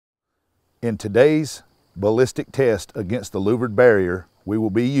In today's ballistic test against the louvered barrier, we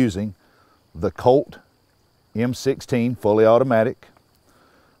will be using the Colt M16 fully automatic,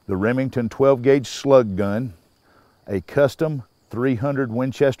 the Remington 12 gauge slug gun, a custom 300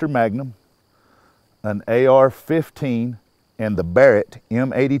 Winchester Magnum, an AR-15, and the Barrett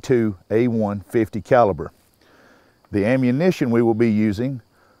M82 A1 50 caliber. The ammunition we will be using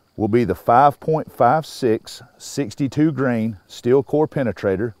will be the 5.56 62 grain steel core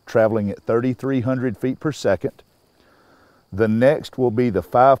penetrator traveling at 3,300 feet per second. The next will be the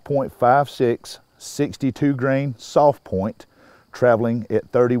 5.56 62 grain soft point traveling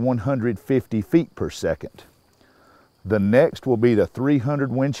at 3,150 feet per second. The next will be the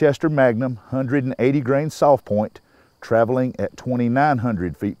 300 Winchester Magnum 180 grain soft point traveling at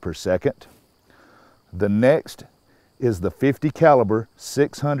 2,900 feet per second. The next is the 50 caliber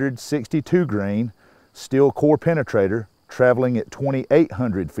 662 grain steel core penetrator traveling at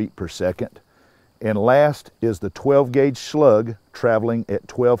 2,800 feet per second. And last is the 12 gauge slug traveling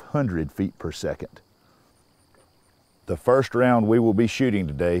at 1,200 feet per second. The first round we will be shooting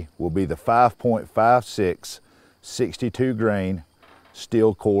today will be the 5.56 62 grain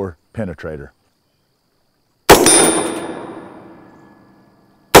steel core penetrator.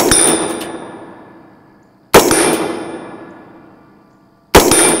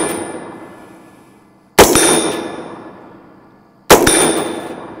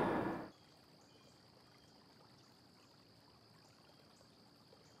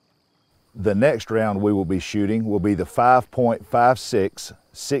 The next round we will be shooting will be the 5.56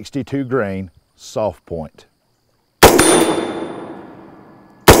 62 grain soft point.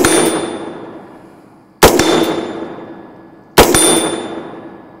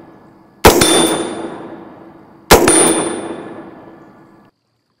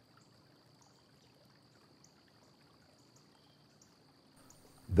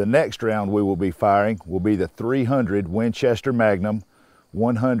 The next round we will be firing will be the 300 Winchester Magnum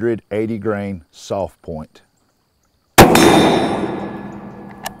 180 grain soft point.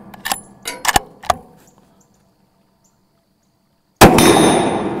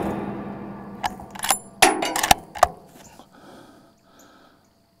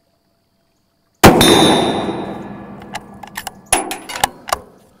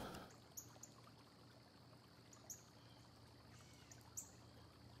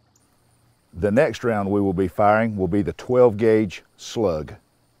 The next round we will be firing will be the 12 gauge slug.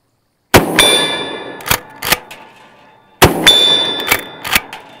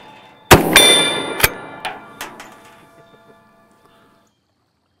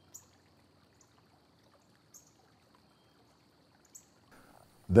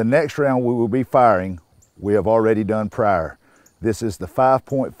 The next round we will be firing, we have already done prior. This is the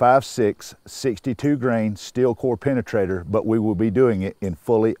 5.56 62 grain steel core penetrator, but we will be doing it in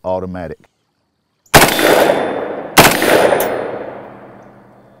fully automatic.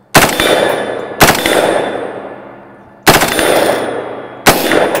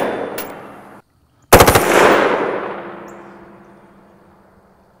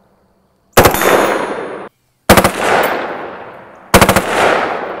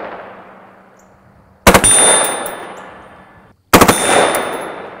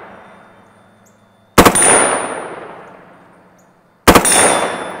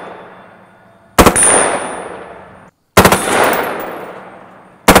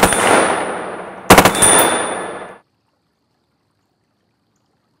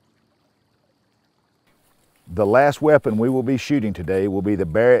 The last weapon we will be shooting today will be the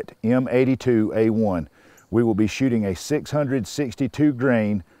Barrett M82 A1. We will be shooting a 662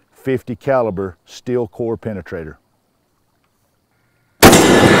 grain 50 caliber steel core penetrator.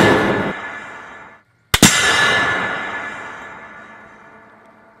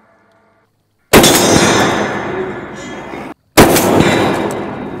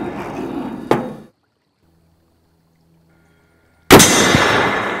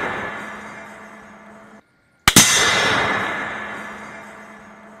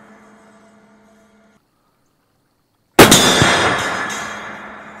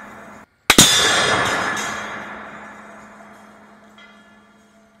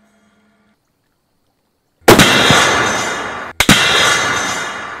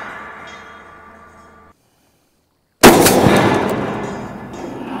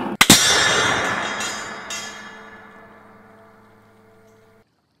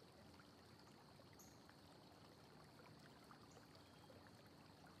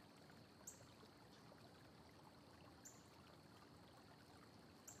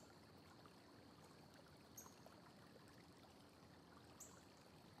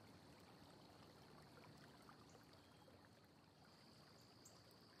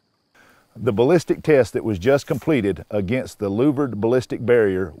 The ballistic test that was just completed against the louvered ballistic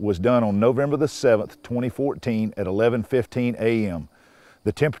barrier was done on November the 7th, 2014 at 11:15 a.m.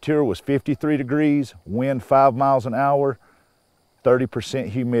 The temperature was 53 degrees, wind 5 miles an hour, 30%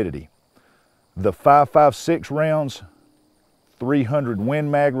 humidity. The 5.56 rounds, 300 Win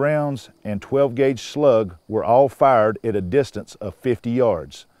Mag rounds, and 12 gauge slug were all fired at a distance of 50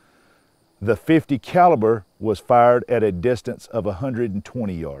 yards. The .50 caliber was fired at a distance of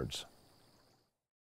 120 yards.